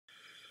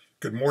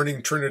Good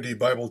morning, Trinity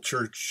Bible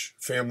Church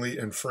family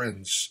and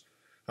friends.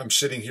 I'm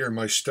sitting here in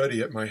my study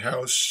at my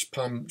house,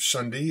 Palm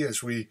Sunday,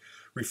 as we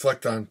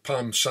reflect on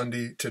Palm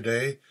Sunday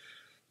today,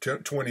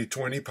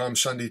 2020, Palm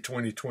Sunday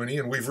 2020,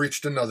 and we've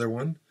reached another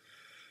one.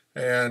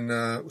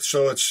 And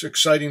so it's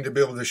exciting to be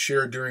able to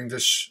share during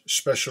this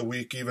special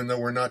week, even though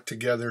we're not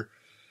together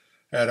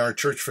at our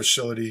church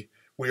facility.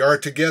 We are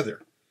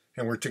together,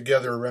 and we're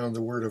together around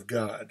the Word of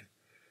God.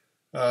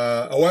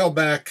 A while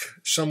back,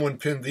 someone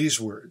penned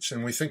these words,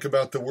 and we think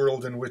about the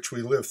world in which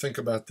we live. Think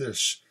about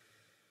this.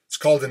 It's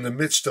called In the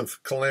Midst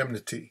of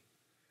Calamity.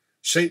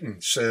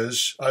 Satan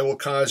says, I will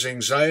cause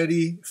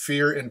anxiety,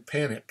 fear, and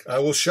panic. I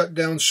will shut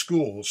down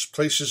schools,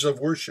 places of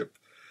worship,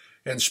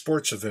 and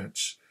sports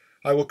events.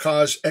 I will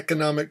cause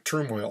economic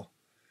turmoil.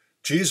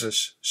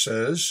 Jesus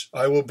says,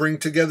 I will bring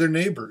together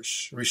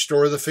neighbors,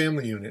 restore the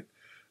family unit.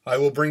 I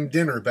will bring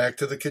dinner back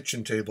to the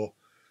kitchen table.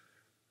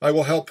 I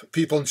will help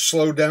people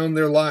slow down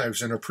their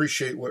lives and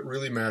appreciate what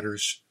really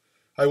matters.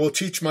 I will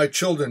teach my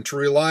children to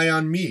rely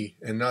on me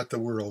and not the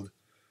world.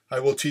 I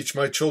will teach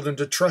my children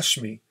to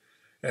trust me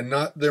and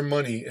not their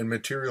money and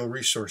material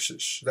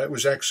resources. That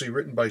was actually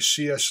written by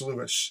C.S.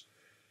 Lewis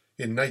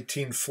in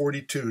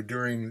 1942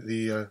 during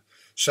the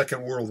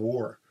Second World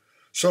War.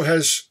 So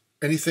has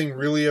anything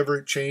really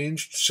ever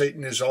changed?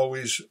 Satan is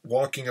always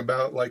walking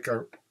about like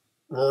a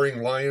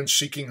roaring lion,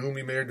 seeking whom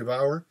he may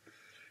devour.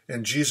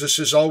 And Jesus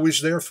is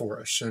always there for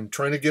us and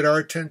trying to get our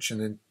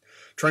attention and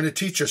trying to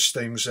teach us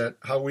things that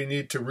how we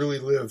need to really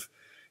live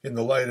in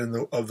the light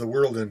of the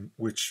world in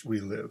which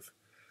we live.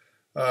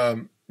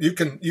 You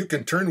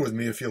can turn with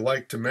me if you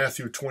like to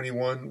Matthew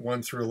 21,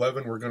 1 through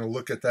 11. We're going to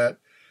look at that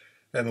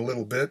in a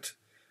little bit.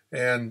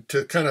 And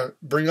to kind of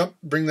bring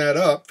that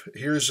up,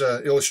 here's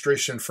an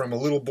illustration from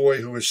a little boy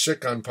who was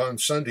sick on Palm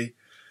Sunday,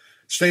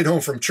 stayed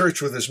home from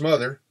church with his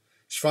mother.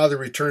 His father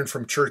returned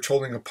from church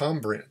holding a palm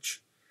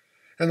branch.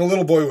 And the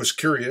little boy was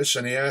curious,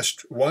 and he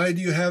asked, Why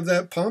do you have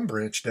that palm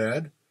branch,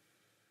 Dad?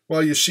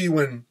 Well, you see,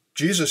 when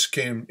Jesus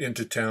came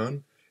into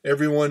town,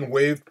 everyone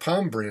waved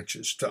palm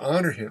branches to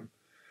honor him.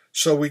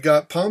 So we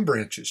got palm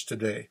branches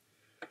today.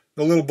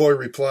 The little boy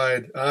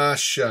replied, Ah,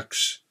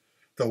 shucks.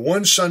 The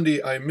one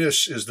Sunday I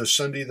miss is the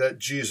Sunday that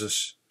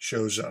Jesus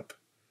shows up.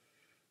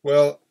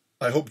 Well,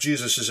 I hope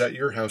Jesus is at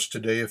your house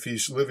today. If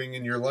he's living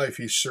in your life,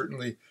 he's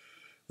certainly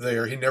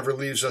there. He never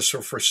leaves us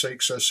or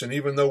forsakes us. And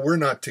even though we're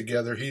not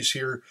together, he's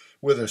here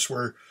with us.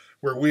 Where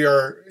we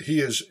are,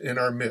 he is in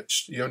our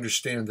midst. You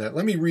understand that?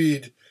 Let me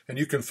read, and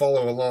you can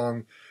follow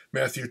along,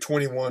 Matthew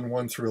 21,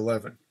 1 through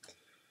 11.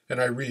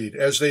 And I read,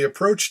 As they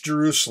approached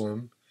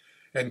Jerusalem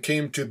and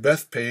came to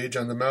Bethphage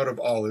on the Mount of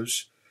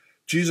Olives,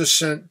 Jesus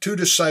sent 2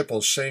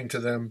 disciples, saying to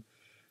them,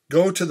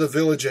 Go to the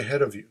village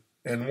ahead of you,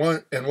 and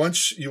at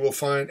once you will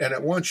find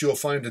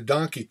a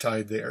donkey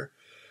tied there,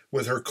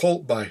 with her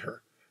colt by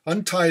her.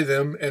 Untie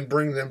them and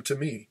bring them to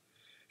me.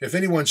 If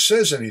anyone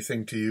says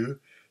anything to you,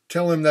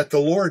 tell him that the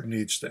Lord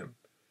needs them,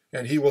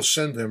 and he will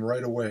send them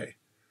right away.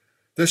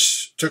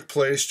 This took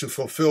place to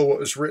fulfill what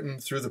was written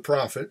through the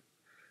prophet.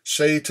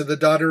 Say to the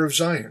daughter of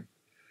Zion,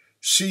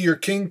 See, your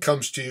king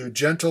comes to you,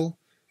 gentle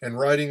and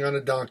riding on a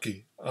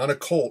donkey, on a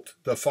colt,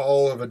 the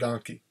foal of a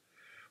donkey.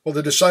 Well,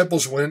 the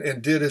disciples went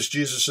and did as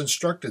Jesus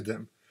instructed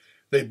them.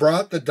 They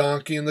brought the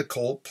donkey and the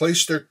colt,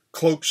 placed their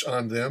cloaks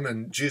on them,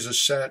 and Jesus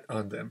sat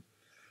on them.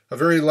 A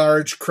very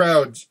large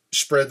crowd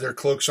spread their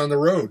cloaks on the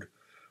road,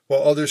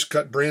 while others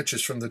cut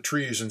branches from the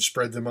trees and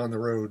spread them on the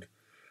road.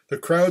 The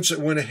crowds that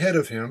went ahead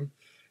of him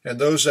and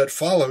those that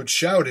followed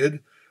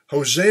shouted,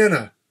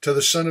 Hosanna to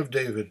the Son of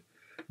David.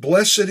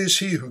 Blessed is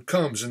he who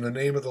comes in the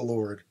name of the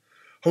Lord.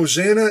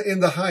 Hosanna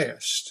in the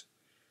highest.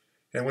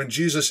 And when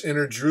Jesus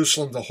entered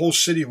Jerusalem, the whole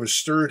city was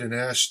stirred and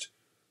asked,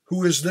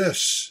 Who is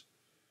this?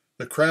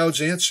 The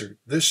crowds answered,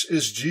 This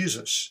is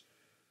Jesus,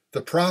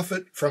 the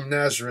prophet from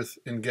Nazareth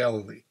in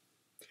Galilee.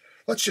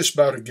 Let's just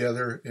bow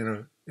together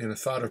in a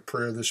thought of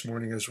prayer this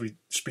morning as we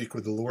speak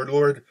with the Lord.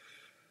 Lord,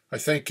 I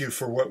thank you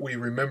for what we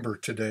remember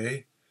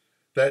today,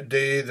 that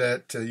day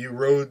that you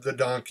rode the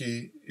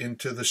donkey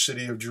into the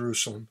city of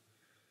Jerusalem,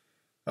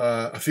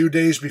 a few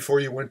days before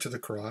you went to the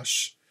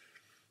cross.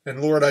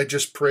 And Lord, I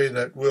just pray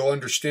that we'll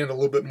understand a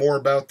little bit more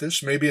about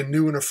this, maybe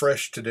anew and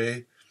afresh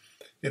today,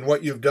 in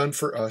what you've done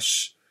for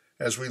us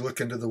as we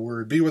look into the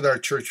Word. Be with our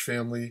church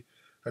family.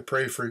 I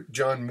pray for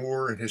John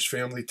Moore and his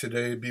family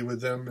today. Be with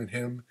them and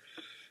him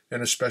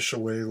in a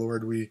special way,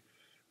 Lord. We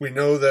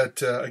know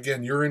that,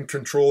 again, you're in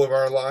control of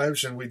our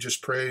lives, and we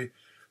just pray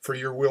for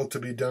your will to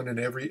be done in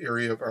every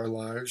area of our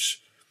lives.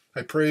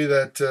 I pray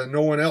that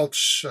no one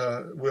else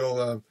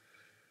will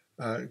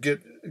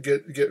get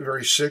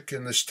very sick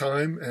in this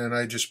time, and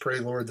I just pray,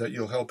 Lord, that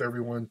you'll help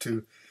everyone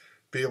to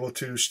be able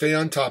to stay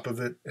on top of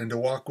it and to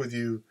walk with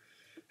you.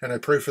 And I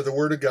pray for the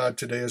Word of God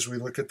today as we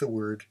look at the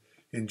Word.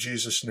 In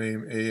Jesus'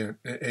 name,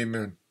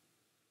 amen.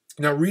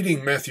 Now,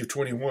 reading Matthew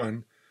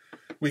 21,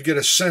 we get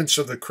a sense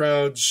of the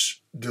crowd's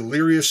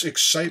delirious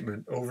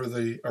excitement over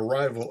the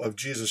arrival of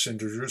Jesus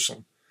into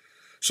Jerusalem.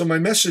 So my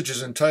message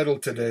is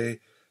entitled today,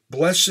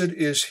 Blessed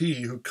is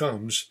he who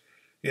comes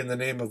in the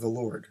name of the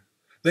Lord.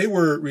 They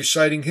were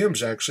reciting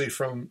hymns, actually,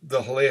 from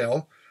the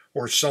Hallel,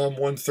 or Psalm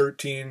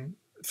 113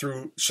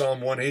 through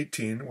Psalm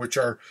 118, which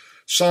are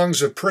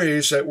songs of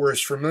praise that were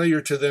as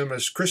familiar to them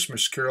as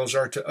Christmas carols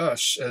are to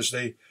us as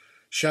they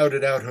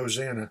shouted out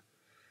Hosanna.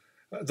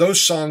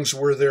 Those songs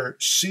were their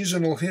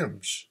seasonal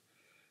hymns.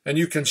 And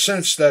you can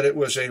sense that it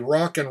was a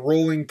rock and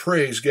rolling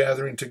praise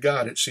gathering to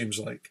God, it seems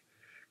like.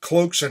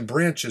 Cloaks and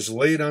branches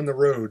laid on the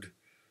road.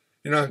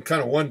 You know, I'm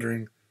kind of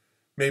wondering,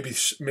 maybe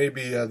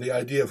the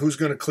idea of who's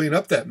going to clean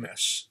up that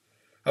mess.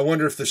 I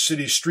wonder if the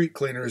city street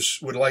cleaners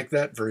would like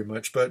that very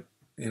much, but,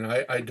 you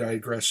know, I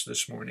digress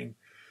this morning.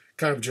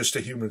 Kind of just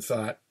a human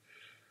thought.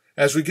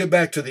 As we get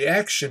back to the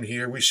action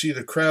here, we see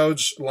the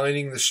crowds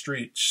lining the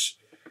streets.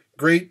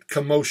 Great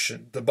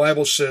commotion. The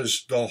Bible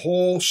says the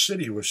whole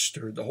city was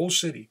stirred, the whole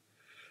city.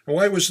 And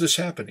why was this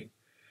happening?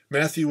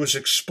 Matthew was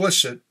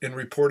explicit in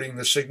reporting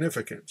the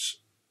significance.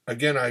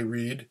 Again, I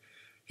read,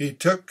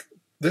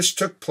 this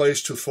took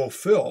place to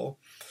fulfill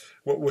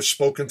what was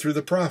spoken through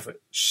the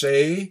prophet.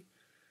 Say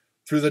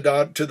to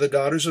the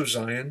daughters of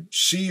Zion,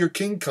 see, your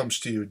king comes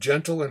to you,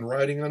 gentle and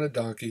riding on a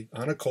donkey,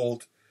 on a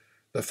colt,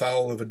 the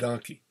foal of a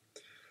donkey.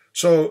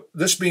 So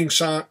this being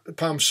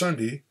Palm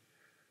Sunday,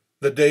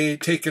 the day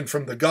taken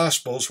from the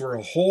Gospels, where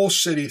a whole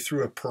city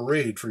threw a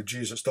parade for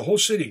Jesus. The whole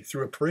city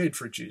threw a parade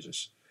for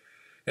Jesus.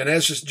 And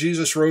as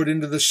Jesus rode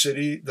into the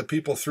city, the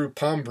people threw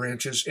palm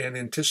branches in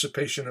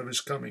anticipation of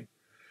his coming.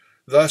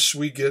 Thus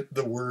we get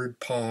the word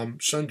Palm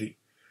Sunday.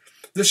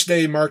 This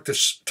day marked a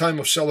time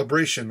of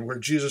celebration where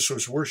Jesus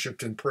was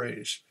worshipped and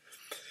praised.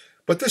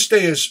 But this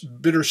day is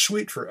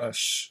bittersweet for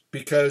us,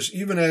 because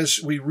even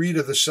as we read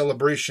of the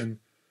celebration,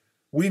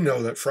 we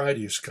know that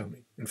Friday is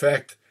coming. In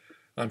fact,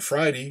 on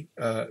Friday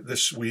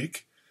this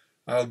week,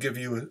 I'll give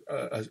you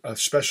a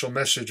special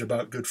message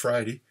about Good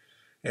Friday,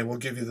 and we'll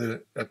give you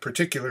the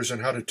particulars on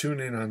how to tune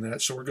in on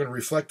that. So we're going to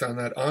reflect on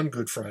that on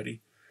Good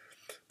Friday.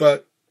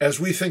 But as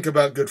we think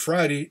about Good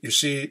Friday, you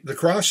see, the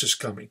cross is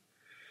coming.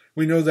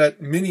 We know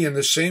that many in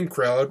the same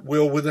crowd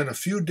will, within a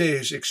few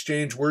days,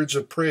 exchange words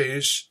of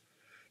praise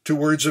to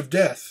words of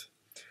death,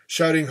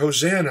 shouting,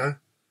 Hosanna,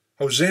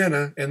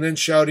 Hosanna, and then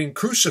shouting,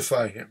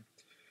 crucify him,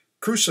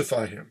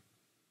 crucify him.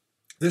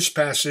 This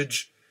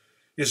passage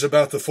is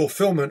about the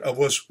fulfillment of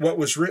what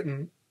was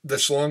written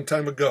this long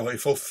time ago, a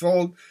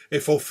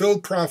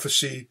fulfilled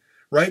prophecy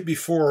right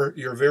before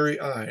your very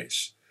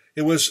eyes.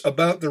 It was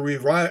about the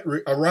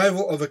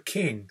arrival of a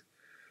king,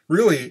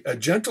 really a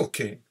gentle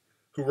king,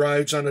 who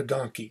rides on a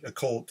donkey, a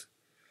colt.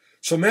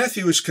 So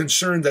Matthew is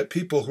concerned that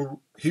people who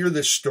hear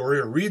this story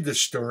or read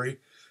this story,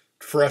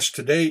 for us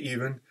today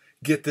even,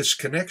 get this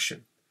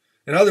connection.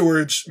 In other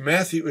words,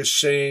 Matthew is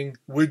saying,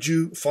 would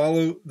you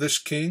follow this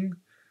king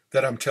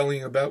that I'm telling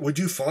you about? Would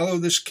you follow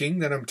this king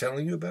that I'm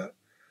telling you about?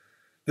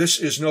 This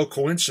is no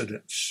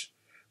coincidence.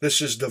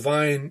 This is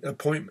divine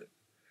appointment.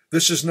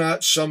 This is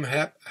not some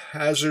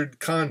haphazard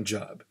con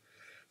job.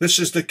 This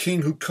is the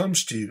king who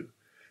comes to you,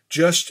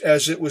 just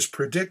as it was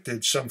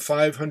predicted some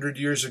 500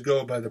 years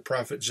ago by the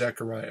prophet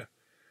Zechariah.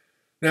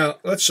 Now,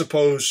 let's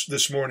suppose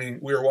this morning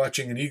we were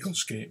watching an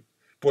Eagles game.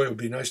 Boy, it would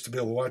be nice to be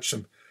able to watch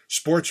some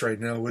sports right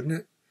now, wouldn't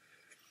it?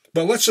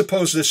 But let's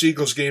suppose this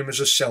Eagles game is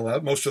a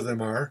sellout. Most of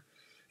them are.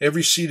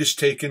 Every seat is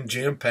taken,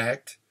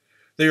 jam-packed.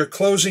 They are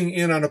closing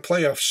in on a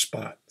playoff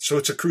spot, so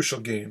it's a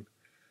crucial game.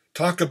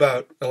 Talk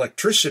about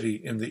electricity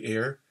in the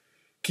air.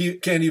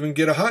 Can't even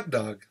get a hot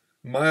dog.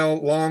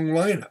 Mile-long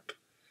lineup.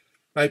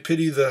 I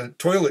pity the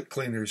toilet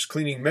cleaners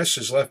cleaning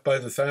messes left by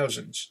the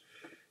thousands.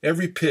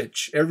 Every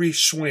pitch, every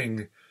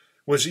swing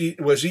was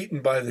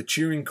eaten by the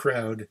cheering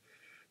crowd.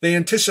 They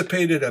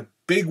anticipated a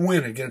big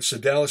win against the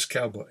Dallas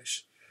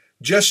Cowboys.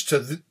 Just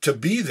to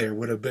be there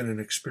would be an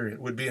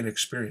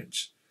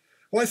experience.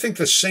 Well, I think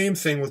the same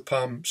thing with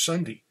Palm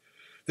Sunday.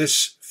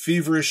 This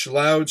feverish,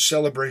 loud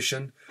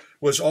celebration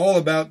was all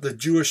about the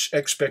Jewish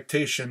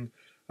expectation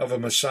of a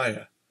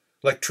Messiah.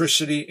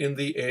 Electricity in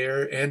the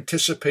air,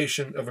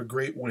 anticipation of a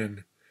great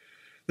win.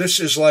 This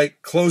is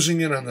like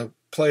closing in on the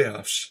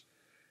playoffs.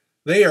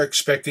 They are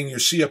expecting you to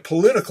see a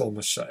political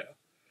Messiah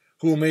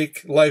who will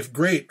make life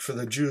great for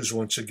the Jews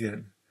once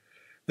again.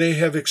 They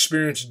have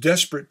experienced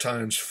desperate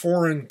times,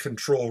 foreign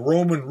control,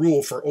 Roman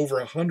rule for over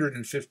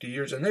 150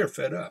 years, and they're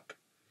fed up.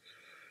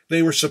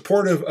 They were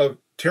supportive of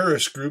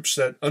terrorist groups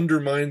that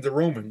undermined the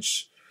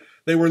Romans.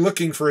 They were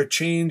looking for a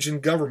change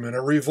in government,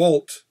 a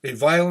revolt, a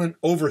violent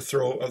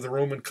overthrow of the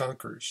Roman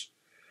conquerors.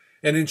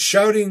 And in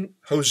shouting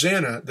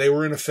Hosanna, they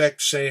were in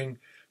effect saying,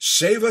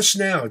 save us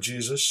now,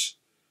 Jesus.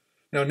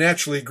 Now,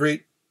 naturally,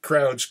 great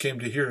crowds came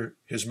to hear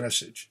his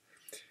message.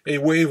 A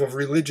wave of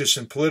religious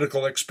and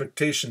political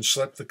expectation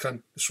swept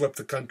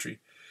the country.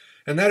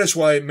 And that is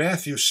why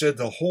Matthew said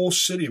the whole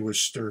city was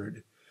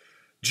stirred.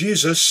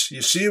 Jesus,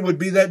 you see, would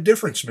be that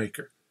difference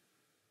maker.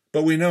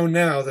 But we know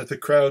now that the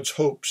crowd's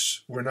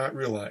hopes were not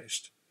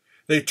realized.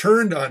 They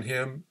turned on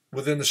him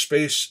within the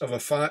space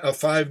of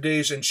 5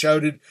 days and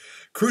shouted,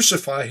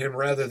 crucify him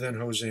rather than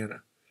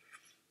Hosanna.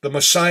 The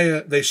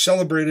Messiah they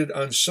celebrated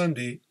on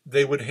Sunday,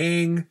 they would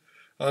hang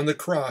on the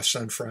cross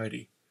on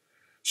Friday.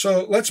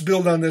 So let's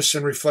build on this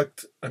and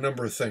reflect a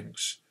number of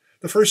things.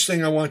 The first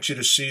thing I want you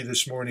to see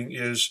this morning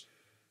is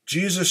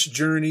Jesus'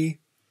 journey,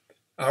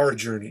 our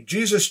journey.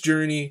 Jesus'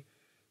 journey,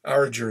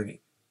 our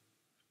journey.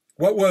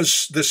 What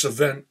was this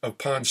event of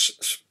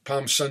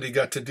Palm Sunday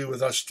got to do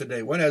with us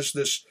today? What has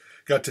this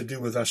got to do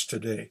with us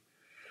today?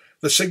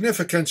 The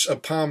significance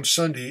of Palm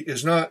Sunday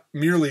is not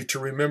merely to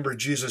remember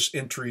Jesus'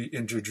 entry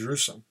into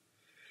Jerusalem.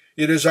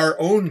 It is our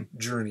own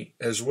journey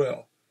as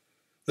well.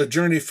 The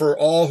journey for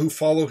all who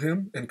follow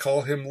him and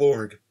call him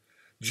Lord.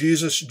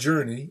 Jesus'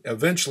 journey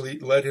eventually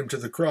led him to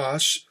the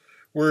cross,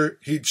 where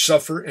he'd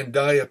suffer and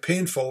die a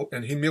painful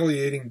and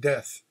humiliating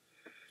death.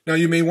 Now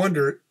you may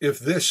wonder if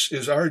this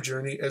is our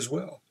journey as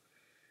well.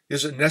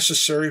 Is it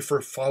necessary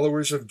for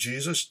followers of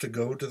Jesus to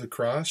go to the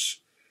cross?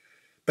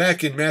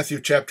 Back in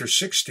Matthew chapter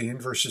 16,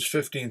 verses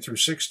 15 through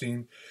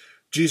 16,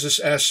 Jesus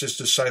asked his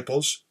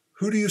disciples,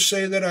 "Who do you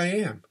say that I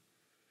am?"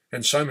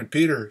 And Simon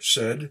Peter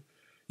said,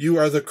 "You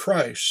are the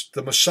Christ,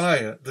 the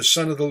Messiah, the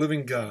Son of the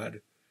living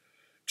God."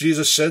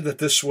 Jesus said that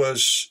this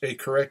was a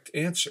correct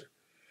answer.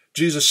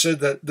 Jesus said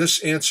that this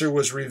answer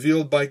was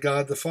revealed by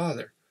God the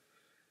Father.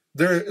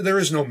 There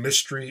is no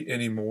mystery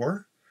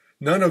anymore.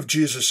 None of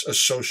Jesus'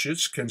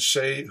 associates can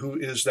say who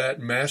is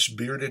that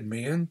mass-bearded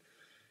man.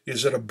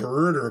 Is it a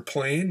bird or a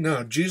plane?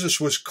 No,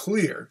 Jesus was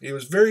clear. He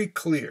was very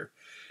clear.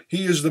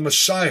 He is the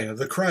Messiah,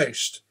 the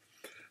Christ.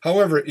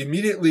 However,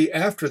 immediately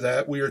after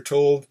that, we are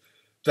told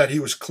that he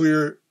was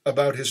clear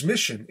about his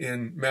mission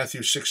in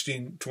Matthew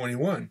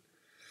 16:21.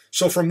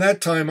 So from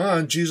that time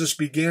on, Jesus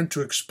began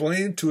to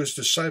explain to his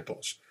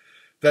disciples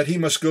that he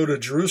must go to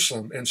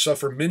Jerusalem and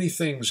suffer many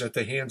things at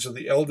the hands of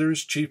the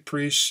elders, chief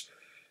priests,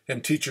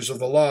 and teachers of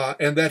the law,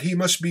 and that he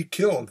must be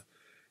killed,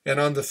 and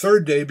on the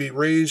third day be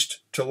raised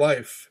to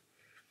life.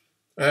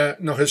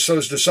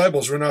 His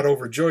disciples were not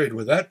overjoyed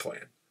with that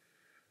plan.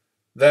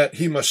 That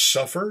he must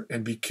suffer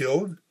and be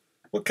killed?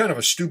 What kind of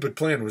a stupid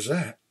plan was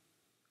that?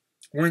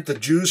 Weren't the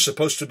Jews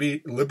supposed to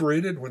be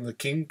liberated when the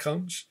king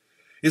comes?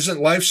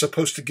 Isn't life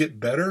supposed to get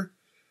better,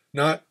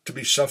 not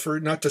to suffer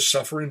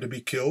and to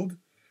be killed?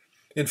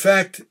 In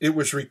fact, it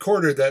was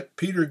recorded that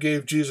Peter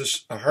gave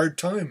Jesus a hard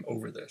time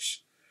over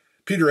this.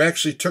 Peter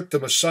actually took the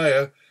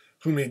Messiah,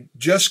 whom he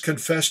just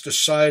confessed,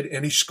 aside,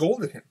 and he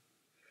scolded him.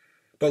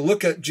 But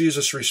look at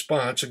Jesus'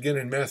 response. Again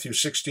in Matthew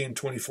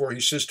 16:24, he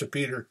says to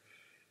Peter,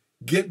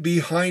 "Get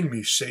behind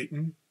me,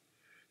 Satan.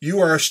 You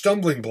are a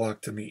stumbling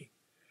block to me.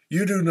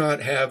 You do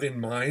not have in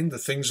mind the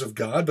things of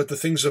God, but the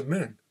things of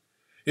men.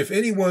 If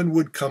anyone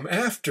would come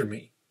after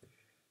me,"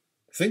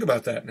 think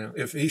about that now.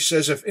 If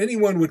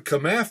anyone would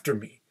come after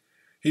me,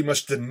 he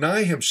must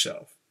deny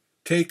himself,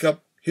 take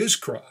up his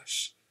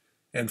cross,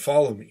 and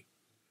follow me.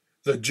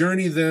 The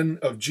journey then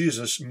of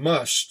Jesus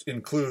must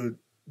include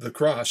the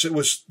cross. It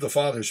was the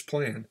Father's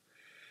plan.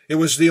 It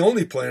was the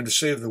only plan to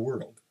save the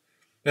world.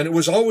 And it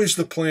was always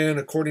the plan,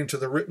 according to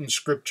the written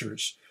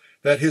scriptures,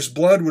 that his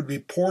blood would be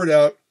poured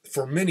out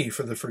for many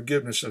for the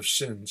forgiveness of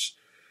sins.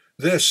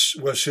 This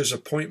was his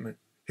appointment,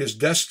 his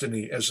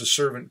destiny as a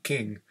servant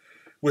king,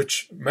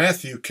 which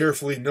Matthew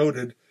carefully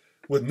noted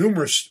with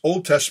numerous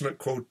Old Testament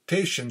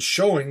quotations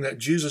showing that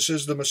Jesus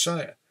is the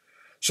Messiah.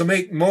 So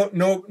make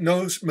no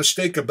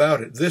mistake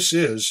about it. This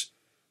is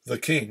the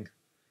King.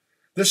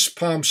 This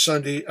Palm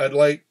Sunday, I'd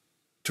like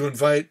to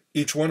invite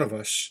each one of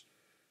us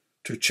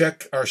to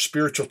check our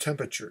spiritual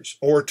temperatures,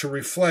 or to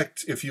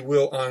reflect, if you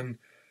will, on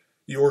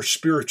your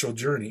spiritual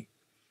journey.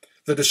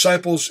 The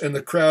disciples and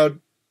the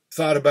crowd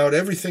thought about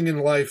everything in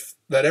life,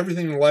 that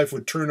everything in life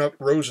would turn up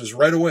roses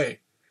right away.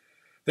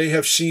 They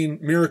have seen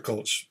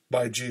miracles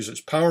by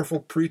Jesus, powerful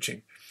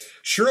preaching.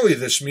 Surely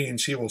this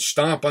means he will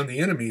stomp on the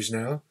enemies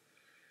now.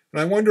 And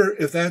I wonder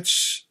if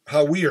that's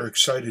how we are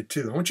excited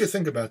too. I want you to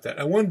think about that.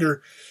 I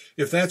wonder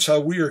if that's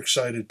how we are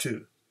excited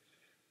too.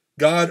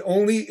 God,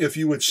 only if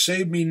you would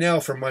save me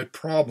now from my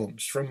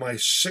problems, from my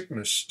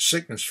sickness,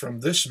 from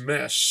this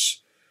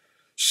mess.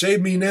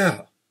 Save me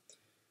now.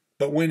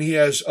 But when he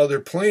has other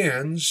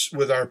plans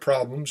with our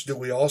problems, do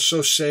we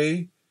also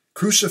say,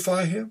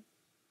 crucify him?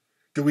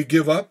 Do we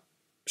give up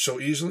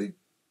so easily?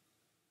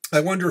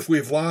 I wonder if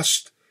we've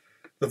lost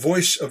the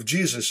voice of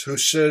Jesus, who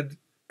said,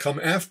 come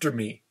after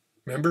me.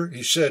 Remember,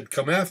 he said,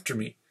 come after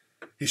me.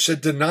 He said,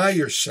 deny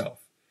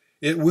yourself.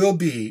 It will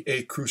be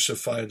a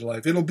crucified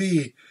life. It'll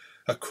be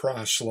a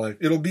cross life.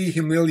 It'll be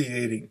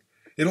humiliating.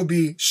 It'll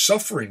be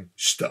suffering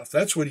stuff.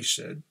 That's what he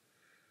said.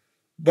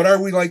 But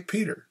are we like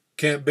Peter?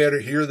 Can't better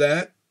hear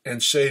that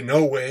and say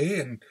no way,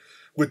 and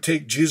would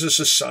take Jesus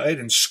aside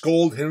and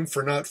scold him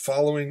for not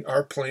following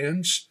our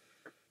plans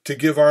to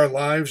give our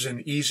lives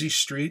an easy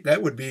street?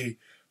 That would be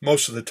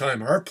most of the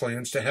time our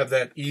plans, to have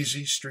that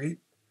easy street.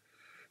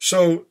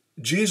 So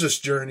Jesus'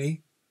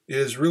 journey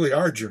is really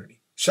our journey.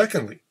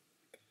 Secondly,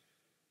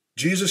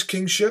 Jesus'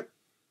 kingship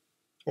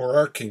or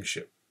our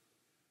kingship?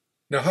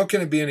 Now, how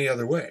can it be any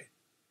other way?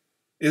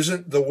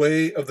 Isn't the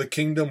way of the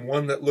kingdom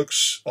one that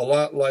looks a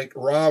lot like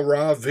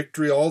rah-rah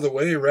victory all the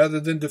way rather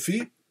than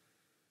defeat?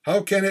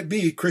 How can it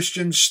be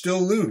Christians still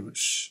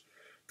lose?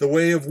 The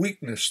way of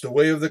weakness, the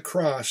way of the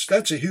cross,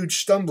 that's a huge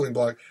stumbling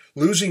block.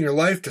 Losing your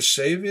life to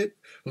save it,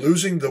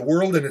 losing the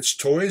world and its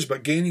toys,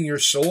 but gaining your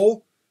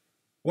soul?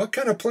 What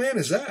kind of plan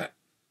is that?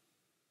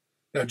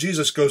 Now,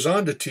 Jesus goes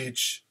on to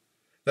teach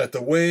that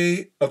the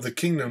way of the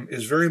kingdom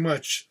is very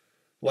much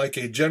like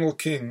a gentle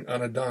king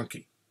on a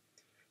donkey.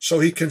 So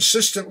he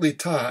consistently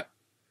taught,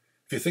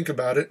 if you think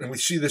about it, and we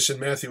see this in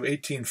Matthew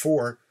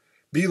 18:4,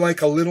 be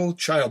like a little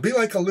child, be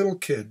like a little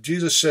kid.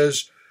 Jesus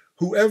says,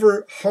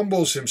 whoever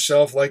humbles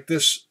himself like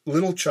this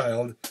little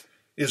child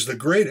is the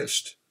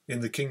greatest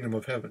in the kingdom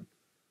of heaven.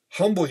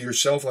 Humble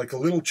yourself like a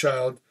little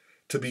child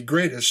to be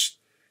greatest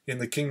in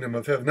the kingdom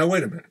of heaven. Now,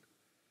 wait a minute.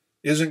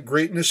 Isn't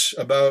greatness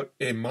about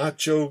a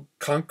macho,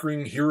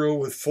 conquering hero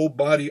with full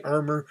body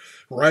armor,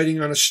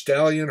 riding on a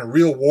stallion, a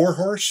real war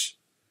horse?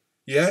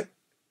 Yet,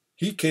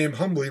 he came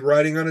humbly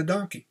riding on a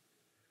donkey.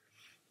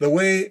 The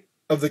way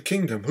of the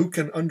kingdom, who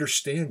can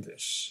understand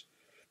this?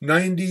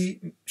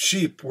 90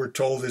 sheep, we're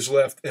told, is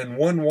left, and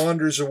one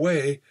wanders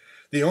away.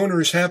 The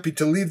owner is happy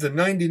to leave the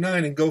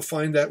 99 and go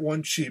find that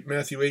one sheep,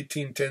 Matthew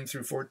 18:10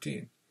 through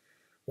 14.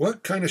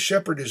 What kind of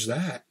shepherd is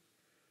that?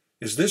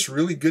 Is this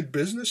really good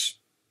business?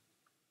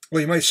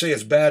 Well, you might say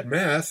it's bad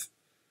math.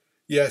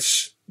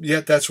 Yes,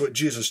 yet that's what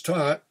Jesus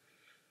taught.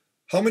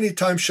 How many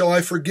times shall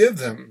I forgive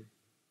them?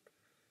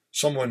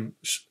 Someone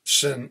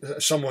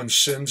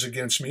sins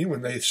against me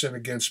when they sin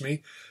against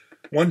me.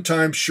 One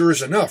time sure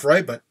is enough,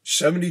 right? But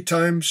 70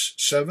 times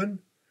 7?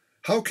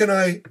 How can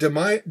I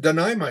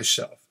deny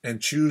myself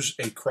and choose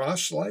a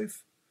cross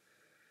life?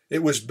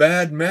 It was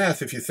bad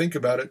math, if you think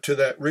about it, to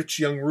that rich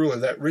young ruler,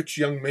 that rich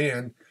young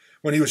man,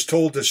 when he was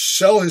told to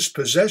sell his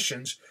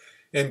possessions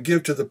and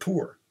give to the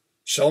poor.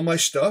 Sell my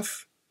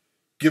stuff?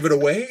 Give it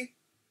away?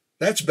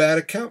 That's bad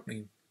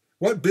accounting.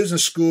 What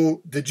business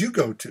school did you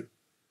go to?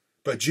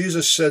 But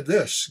Jesus said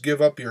this,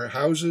 give up your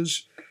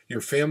houses,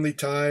 your family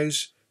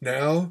ties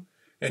now,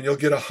 and you'll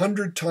get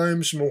 100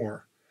 times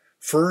more.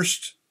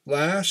 First,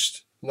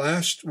 last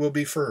will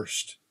be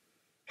first.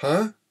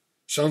 Huh?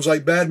 Sounds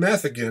like bad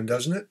math again,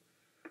 doesn't it?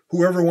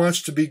 Whoever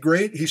wants to be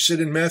great, he said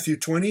in Matthew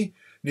 20,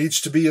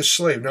 needs to be a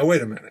slave. Now,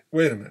 wait a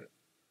minute.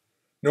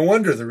 No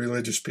wonder the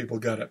religious people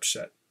got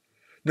upset.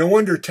 No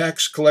wonder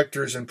tax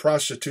collectors and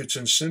prostitutes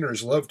and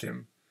sinners loved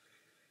him.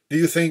 Do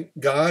you think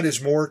God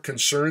is more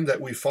concerned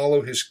that we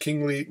follow his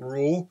kingly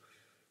rule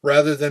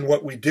rather than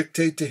what we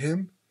dictate to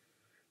him?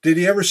 Did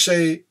he ever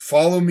say,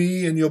 follow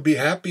me and you'll be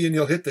happy and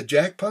you'll hit the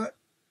jackpot?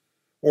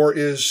 Or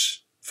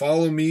is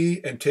follow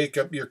me and take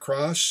up your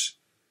cross,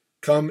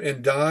 come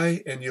and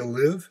die and you'll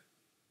live?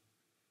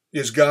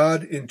 Is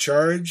God in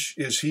charge?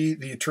 Is he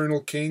the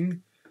eternal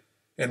king?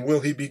 And will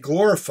he be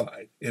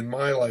glorified in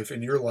my life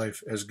and your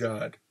life as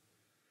God?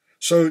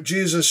 So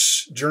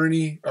Jesus'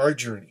 journey, our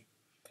journey.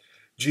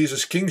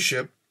 Jesus'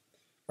 kingship,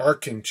 our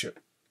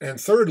kingship.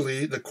 And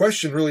thirdly, the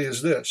question really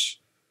is this.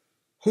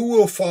 Who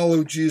will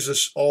follow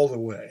Jesus all the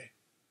way?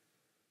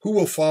 Who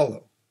will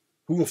follow?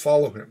 Who will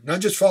follow him? Not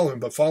just follow him,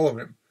 but follow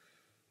him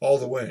all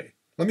the way.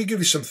 Let me give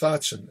you some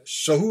thoughts on this.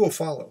 So who will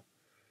follow?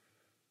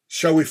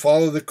 Shall we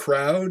follow the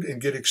crowd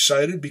and get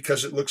excited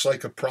because it looks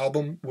like a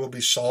problem will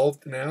be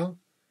solved now?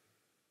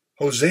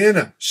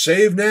 Hosanna,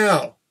 save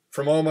now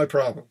from all my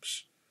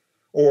problems.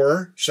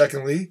 Or,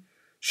 secondly,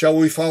 shall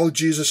we follow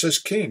Jesus as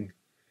king?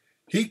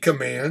 He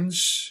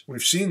commands,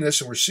 we've seen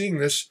this and we're seeing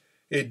this,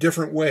 a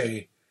different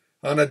way,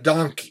 on a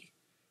donkey,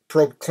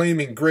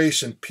 proclaiming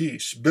grace and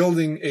peace,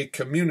 building a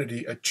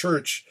community, a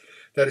church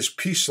that is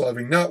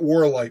peace-loving, not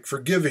warlike,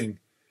 forgiving,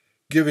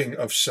 giving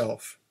of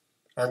self.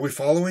 Are we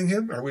following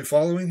him? Are we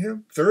following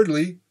him?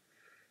 Thirdly,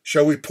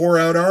 shall we pour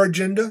out our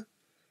agenda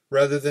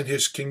rather than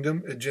his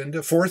kingdom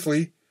agenda?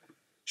 Fourthly,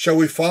 shall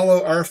we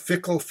follow our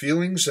fickle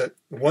feelings that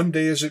one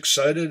day is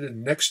excited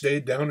and next day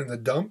down in the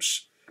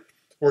dumps?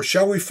 Or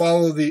shall we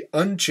follow the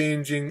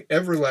unchanging,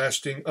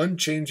 everlasting,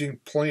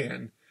 unchanging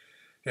plan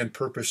and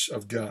purpose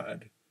of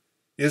God?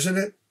 Isn't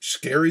it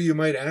scary, you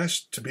might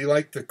ask, to be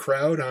like the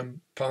crowd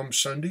on Palm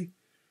Sunday?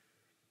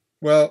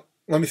 Well,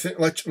 let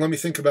me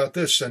think about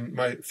this. And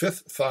my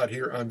fifth thought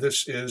here on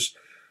this is,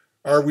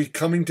 are we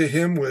coming to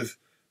him with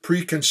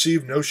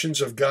preconceived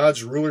notions of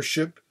God's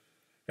rulership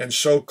and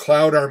so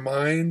cloud our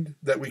mind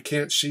that we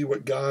can't see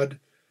what God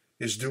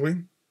is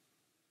doing?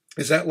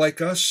 Is that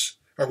like us?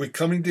 Are we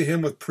coming to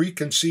him with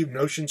preconceived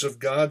notions of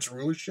God's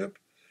rulership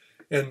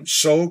and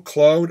so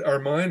cloud our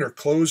mind or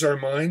close our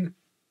mind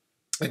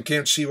and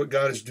can't see what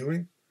God is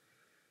doing?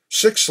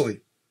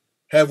 Sixthly,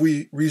 have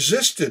we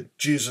resisted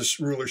Jesus'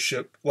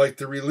 rulership like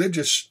the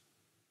religious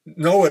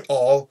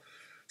know-it-all,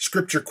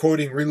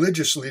 scripture-quoting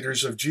religious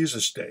leaders of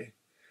Jesus' day?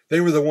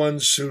 They were the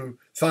ones who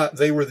thought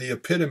they were the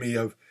epitome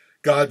of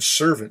God's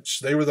servants.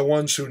 They were the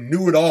ones who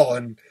knew it all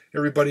and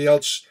everybody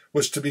else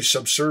was to be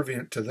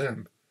subservient to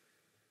them.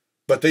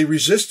 But they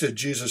resisted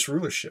Jesus'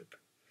 rulership.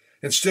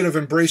 Instead of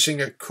embracing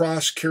a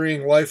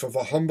cross-carrying life of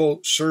a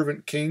humble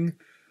servant king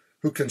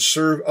who can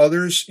serve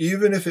others,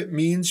 even if it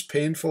means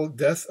painful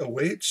death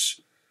awaits,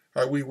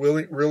 are we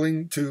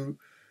willing to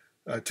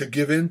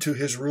give in to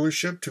his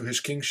rulership, to his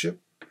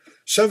kingship?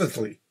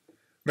 Seventhly,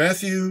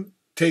 Matthew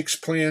takes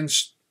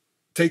pains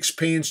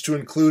to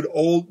include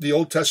the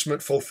Old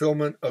Testament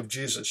fulfillment of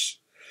Jesus.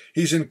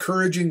 He's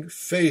encouraging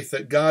faith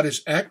that God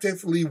is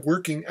actively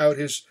working out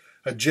his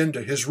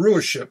agenda, his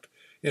rulership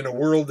in a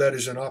world that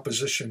is in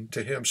opposition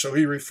to him. So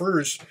he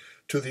refers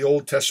to the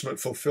Old Testament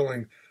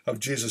fulfilling of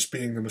Jesus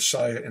being the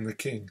Messiah and the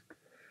King.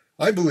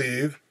 I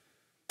believe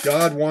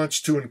God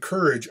wants to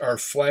encourage our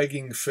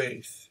flagging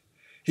faith.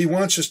 He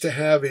wants us to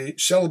have a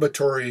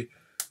celebratory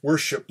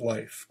worship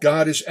life.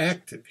 God is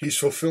active. He's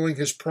fulfilling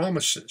his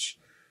promises.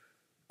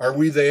 Are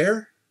we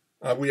there?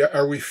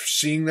 Are we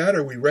seeing that?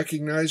 Are we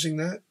recognizing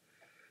that?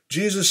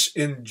 Jesus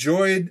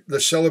enjoyed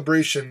the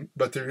celebration,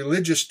 but the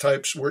religious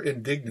types were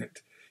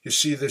indignant. You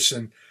see this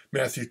in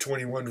Matthew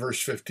 21,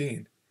 verse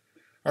 15.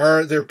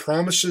 Are there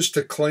promises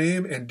to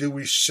claim, and do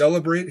we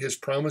celebrate his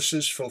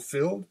promises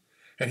fulfilled?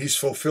 And he's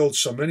fulfilled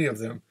so many of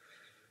them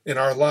in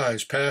our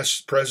lives,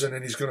 past, present,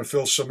 and he's going to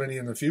fill so many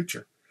in the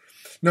future.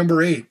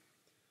 Number 8,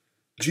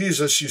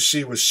 Jesus, you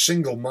see, was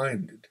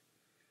single-minded.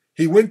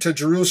 He went to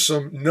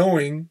Jerusalem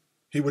knowing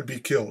he would be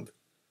killed.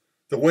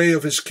 The way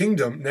of his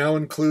kingdom now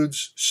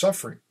includes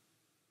suffering.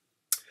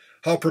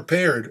 How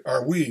prepared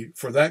are we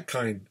for that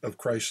kind of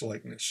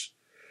Christ-likeness?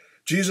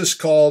 Jesus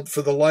called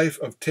for the life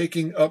of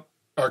taking up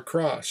our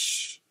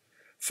cross,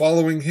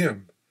 following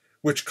him,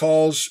 which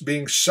calls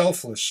being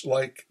selfless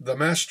like the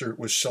Master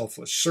was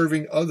selfless,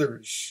 serving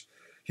others.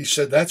 He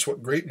said that's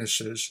what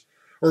greatness is.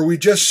 Or we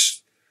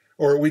just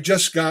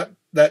got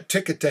that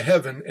ticket to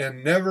heaven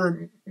and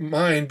never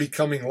mind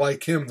becoming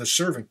like him, the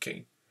servant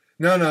king.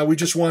 No, we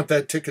just want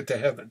that ticket to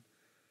heaven.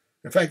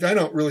 In fact, I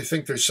don't really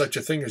think there's such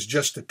a thing as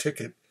just a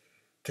ticket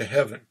to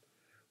heaven.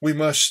 We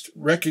must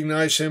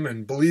recognize him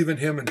and believe in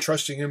him and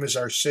trusting him as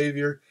our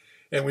Savior,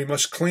 and we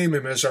must claim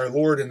him as our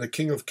Lord and the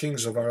King of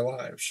Kings of our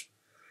lives.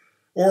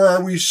 Or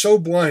are we so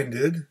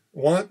blinded,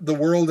 want the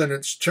world and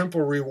its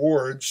temporal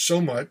rewards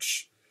so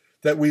much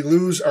that we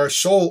lose our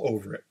soul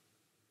over it?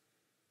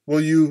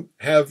 Will you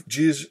have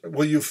Jesus?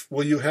 Will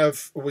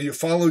you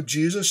follow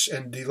Jesus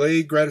and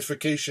delay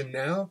gratification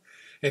now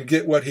and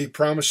get what he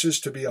promises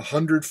to be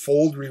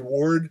 100-fold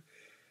reward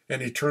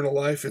and eternal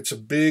life? It's a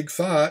big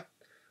thought,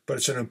 but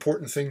it's an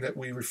important thing that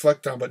we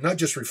reflect on, but not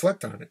just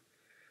reflect on it.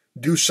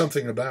 Do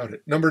something about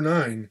it. Number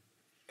 9,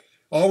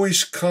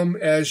 always come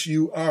as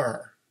you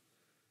are.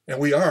 And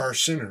we are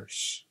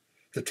sinners.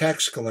 The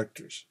tax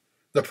collectors,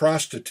 the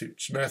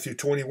prostitutes, Matthew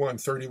 21,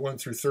 31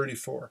 through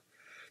 34.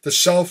 The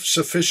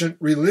self-sufficient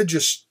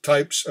religious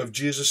types of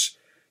Jesus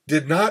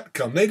did not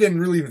come. They didn't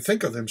really even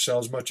think of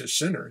themselves much as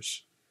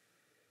sinners.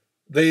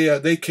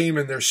 They came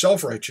in their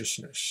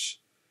self-righteousness.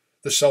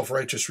 The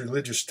self-righteous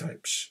religious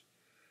types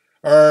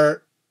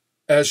are,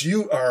 as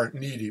you are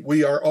needy.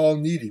 We are all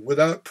needy,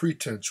 without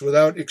pretense,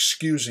 without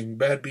excusing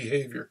bad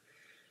behavior,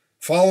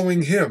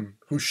 following him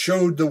who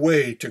showed the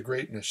way to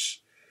greatness.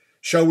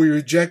 Shall we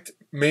reject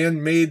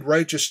man-made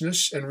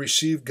righteousness and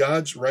receive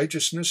God's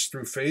righteousness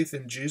through faith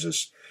in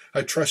Jesus?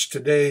 I trust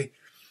today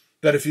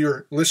that if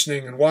you're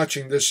listening and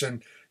watching this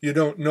and you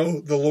don't know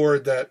the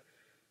Lord, that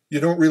you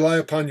don't rely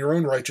upon your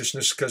own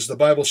righteousness, because the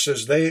Bible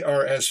says they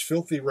are as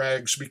filthy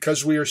rags,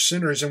 because we are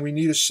sinners and we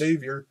need a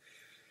Savior.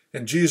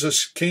 And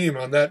Jesus came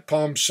on that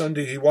Palm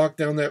Sunday. He walked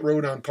down that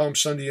road on Palm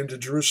Sunday into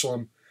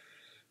Jerusalem.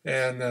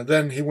 And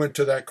then he went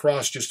to that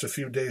cross just a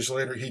few days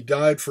later. He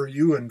died for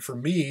you and for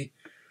me,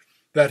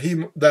 that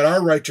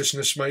our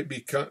righteousness might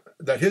become,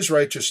 that his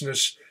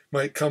righteousness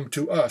might come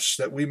to us,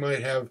 that we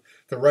might have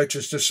the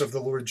righteousness of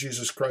the Lord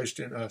Jesus Christ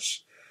in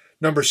us.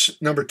 Number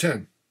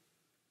 10.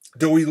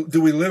 Do we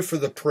live for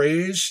the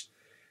praise,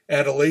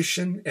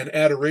 adulation, and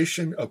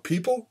adoration of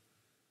people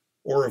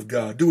or of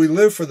God? Do we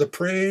live for the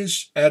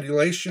praise,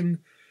 adulation,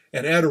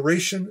 and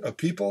adoration of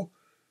people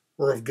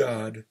or of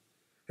God?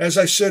 As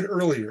I said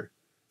earlier,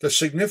 the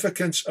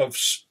significance of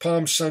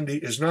Palm Sunday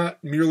is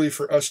not merely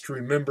for us to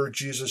remember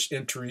Jesus'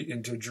 entry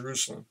into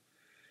Jerusalem.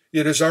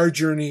 It is our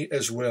journey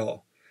as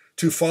well,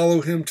 to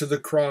follow him to the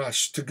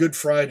cross, to Good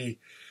Friday,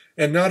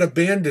 and not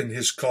abandon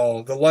his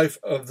call, the life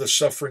of the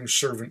suffering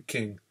servant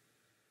king.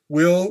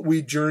 Will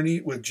we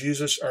journey with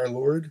Jesus our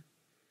Lord?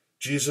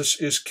 Jesus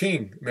is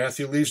King.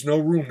 Matthew leaves no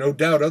room, no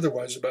doubt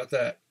otherwise about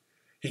that.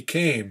 He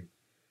came.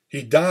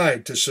 He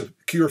died to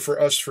secure for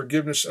us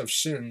forgiveness of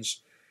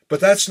sins. But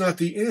that's not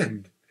the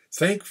end.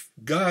 Thank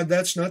God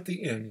that's not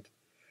the end.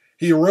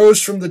 He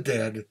arose from the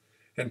dead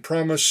and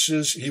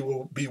promises he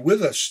will be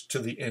with us to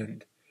the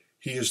end.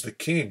 He is the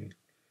King.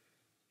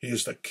 He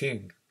is the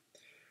King.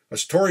 A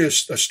story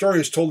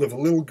is told of a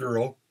little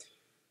girl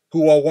who,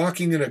 while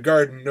walking in a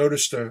garden,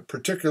 noticed a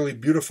particularly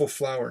beautiful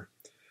flower.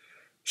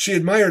 She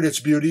admired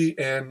its beauty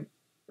and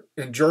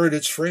enjoyed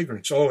its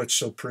fragrance. "Oh, it's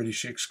so pretty,"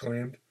 she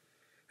exclaimed.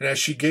 And as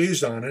she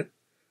gazed on it,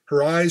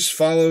 her eyes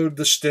followed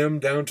the stem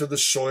down to the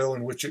soil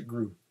in which it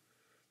grew.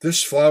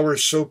 "This flower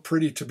is so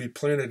pretty to be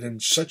planted in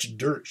such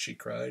dirt," she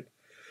cried.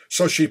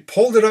 So she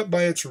pulled it up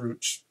by its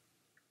roots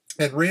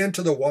and ran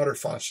to the water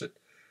faucet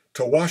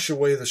to wash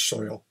away the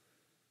soil.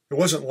 It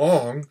wasn't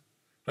long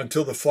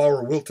until the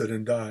flower wilted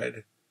and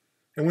died.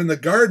 And when the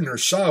gardener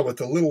saw what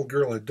the little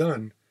girl had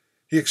done,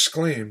 he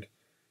exclaimed,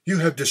 "You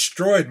have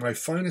destroyed my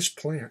finest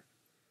plant."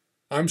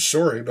 "I'm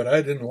sorry, but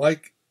I didn't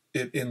like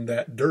it in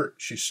that dirt,"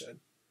 she said.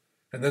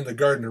 And then the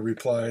gardener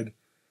replied,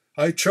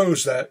 "I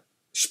chose that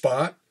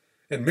spot,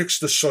 and mix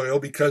the soil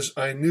because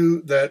I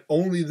knew that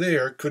only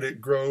there could it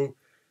grow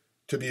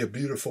to be a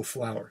beautiful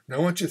flower. Now I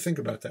want you to think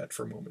about that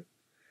for a moment.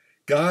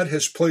 God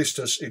has placed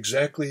us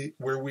exactly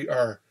where we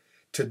are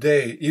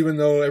today, even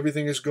though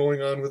everything is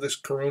going on with this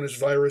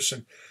coronavirus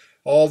and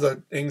all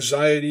the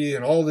anxiety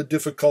and all the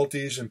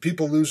difficulties and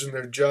people losing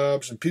their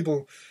jobs and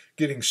people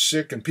getting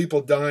sick and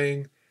people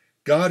dying.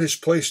 God has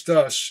placed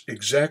us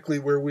exactly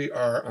where we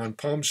are on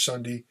Palm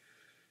Sunday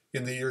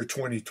in the year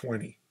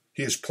 2020.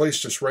 He has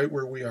placed us right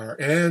where we are,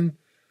 and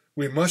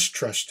we must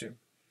trust him.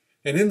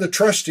 And in the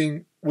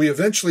trusting, we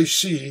eventually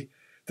see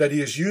that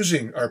he is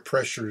using our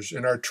pressures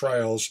and our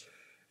trials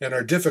and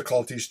our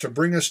difficulties to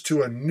bring us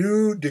to a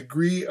new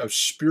degree of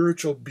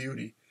spiritual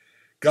beauty.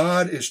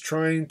 God is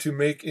trying to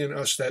make in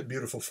us that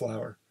beautiful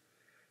flower.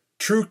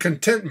 True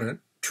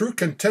contentment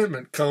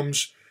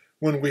comes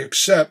when we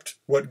accept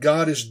what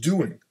God is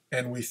doing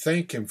and we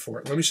thank him for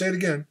it. Let me say it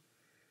again.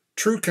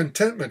 True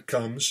contentment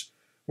comes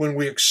when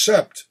we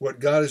accept what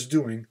God is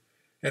doing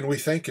and we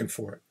thank him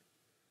for it.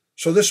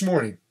 So this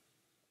morning,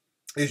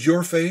 is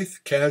your faith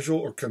casual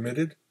or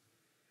committed?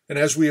 And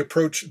as we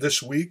approach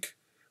this week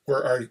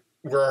where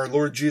our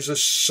Lord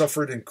Jesus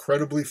suffered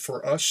incredibly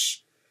for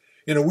us,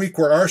 in a week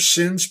where our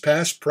sins,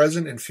 past,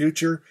 present, and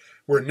future,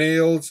 were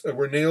nails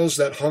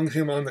that hung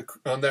him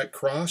on that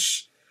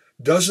cross,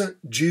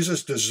 doesn't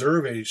Jesus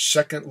deserve a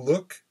second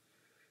look?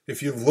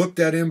 If you've looked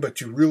at him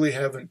but you really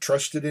haven't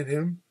trusted in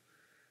him,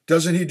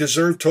 doesn't he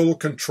deserve total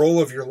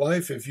control of your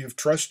life if you've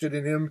trusted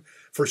in him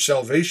for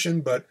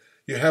salvation but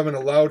you haven't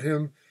allowed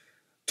him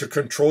to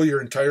control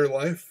your entire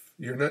life?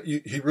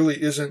 He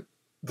really isn't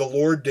the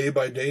Lord day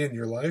by day in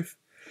your life.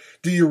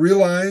 Do you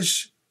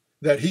realize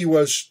that he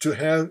wants to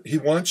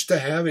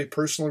have a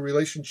personal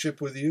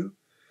relationship with you?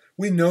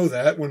 We know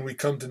that when we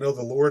come to know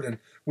the Lord and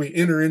we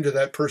enter into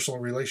that personal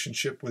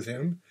relationship with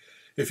him.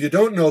 If you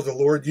don't know the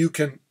Lord, you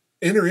can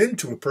enter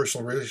into a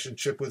personal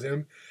relationship with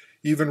him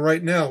even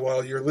right now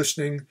while you're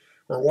listening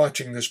or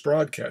watching this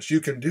broadcast.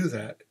 You can do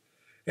that.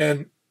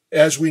 And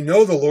as we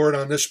know the Lord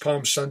on this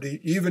Palm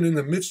Sunday, even in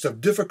the midst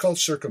of difficult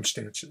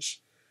circumstances,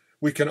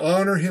 we can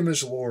honor him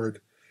as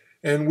Lord,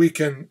 and we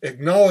can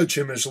acknowledge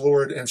him as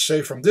Lord and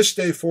say, from this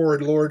day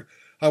forward, Lord,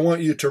 I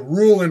want you to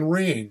rule and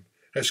reign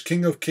as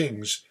King of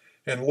Kings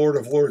and Lord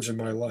of Lords in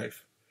my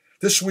life.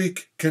 This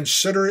week,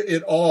 consider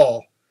it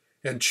all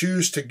and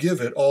choose to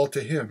give it all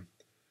to him.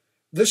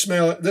 This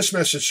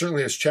message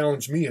certainly has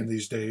challenged me in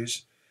these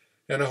days,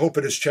 and I hope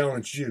it has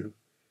challenged you.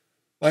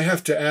 I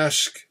have to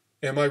ask,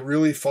 am I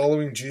really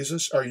following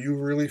Jesus? Are you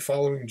really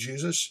following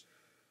Jesus?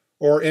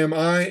 Or am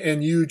I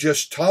and you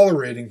just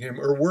tolerating him,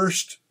 or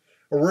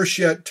worse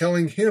yet,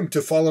 telling him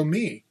to follow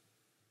me?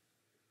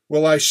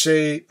 Will I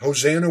say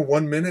Hosanna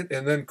 1 minute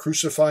and then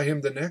crucify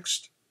him the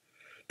next?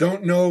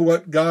 Don't know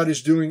what God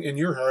is doing in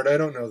your heart. I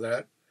don't know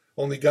that.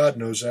 Only God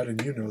knows that,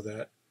 and you know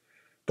that.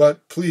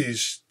 But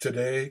please,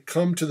 today,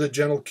 come to the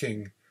gentle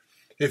King.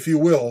 If you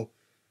will,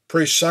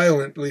 pray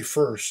silently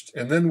first,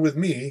 and then with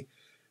me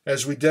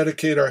as we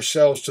dedicate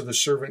ourselves to the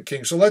servant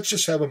King. So let's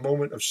just have a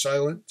moment of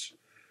silence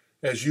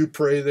as you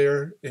pray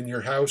there in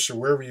your house or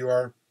wherever you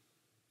are.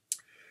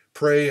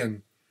 Pray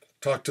and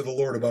talk to the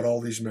Lord about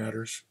all these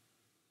matters.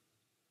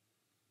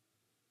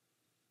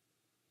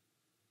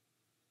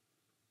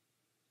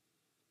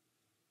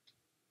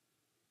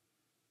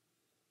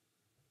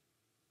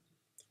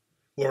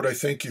 Lord, I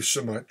thank you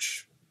so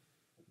much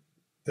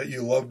that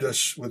you loved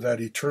us with that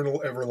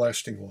eternal,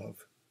 everlasting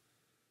love.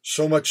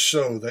 So much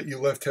so that you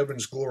left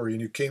heaven's glory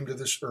and you came to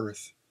this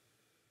earth.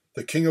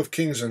 The King of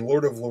Kings and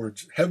Lord of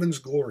Lords, heaven's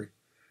glory,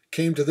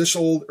 came to this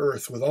old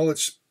earth with all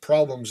its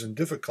problems and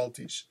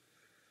difficulties.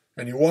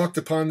 And you walked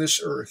upon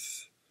this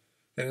earth.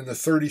 And in the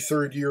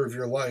 33rd year of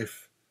your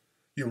life,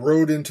 you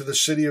rode into the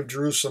city of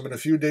Jerusalem. And a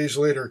few days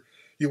later,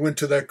 you went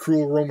to that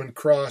cruel Roman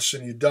cross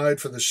and you died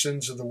for the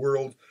sins of the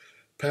world,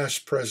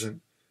 past,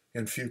 present,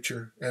 and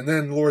future. And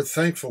then, Lord,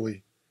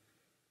 thankfully,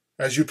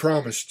 as you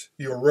promised,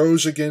 you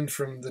arose again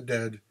from the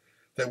dead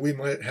that we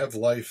might have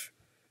life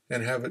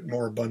and have it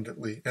more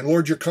abundantly. And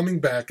Lord, you're coming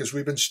back as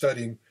we've been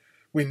studying.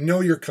 We know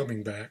you're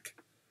coming back.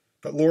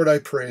 But Lord, I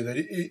pray that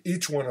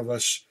each one of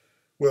us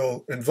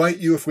will invite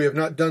you, if we have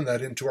not done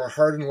that, into our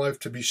heart and life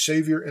to be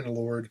Savior and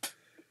Lord,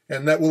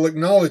 and that will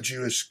acknowledge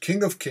you as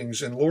King of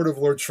Kings and Lord of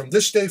Lords from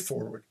this day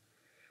forward.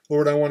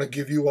 Lord, I want to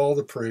give you all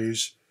the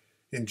praise.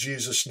 In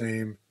Jesus'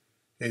 name,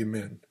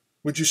 amen.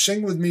 Would you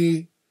sing with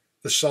me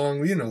the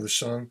song? You know the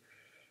song.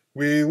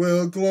 We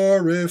will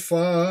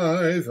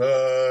glorify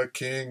the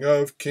King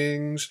of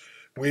Kings.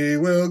 We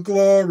will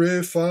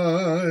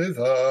glorify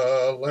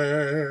the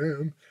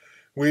Lamb.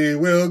 We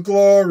will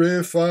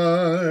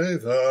glorify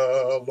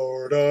the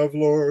Lord of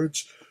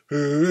Lords,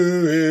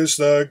 who is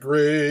the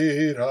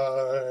great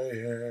I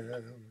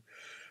am.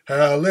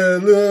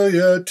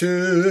 Hallelujah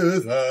to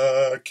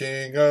the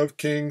King of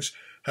Kings.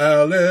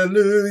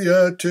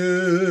 Hallelujah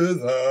to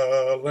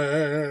the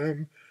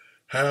Lamb.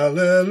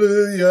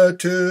 Hallelujah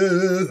to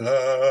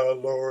the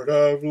Lord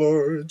of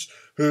Lords,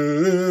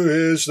 who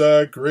is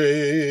the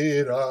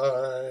great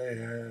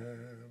I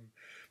am.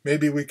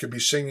 Maybe we could be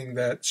singing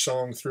that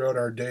song throughout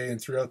our day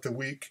and throughout the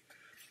week.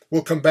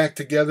 We'll come back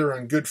together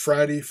on Good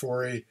Friday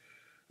for a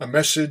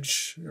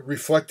message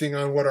reflecting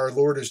on what our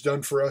Lord has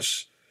done for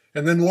us.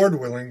 And then, Lord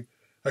willing,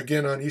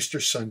 again on Easter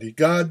Sunday.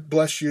 God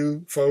bless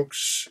you,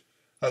 folks.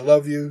 I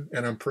love you,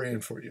 and I'm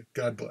praying for you.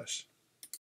 God bless.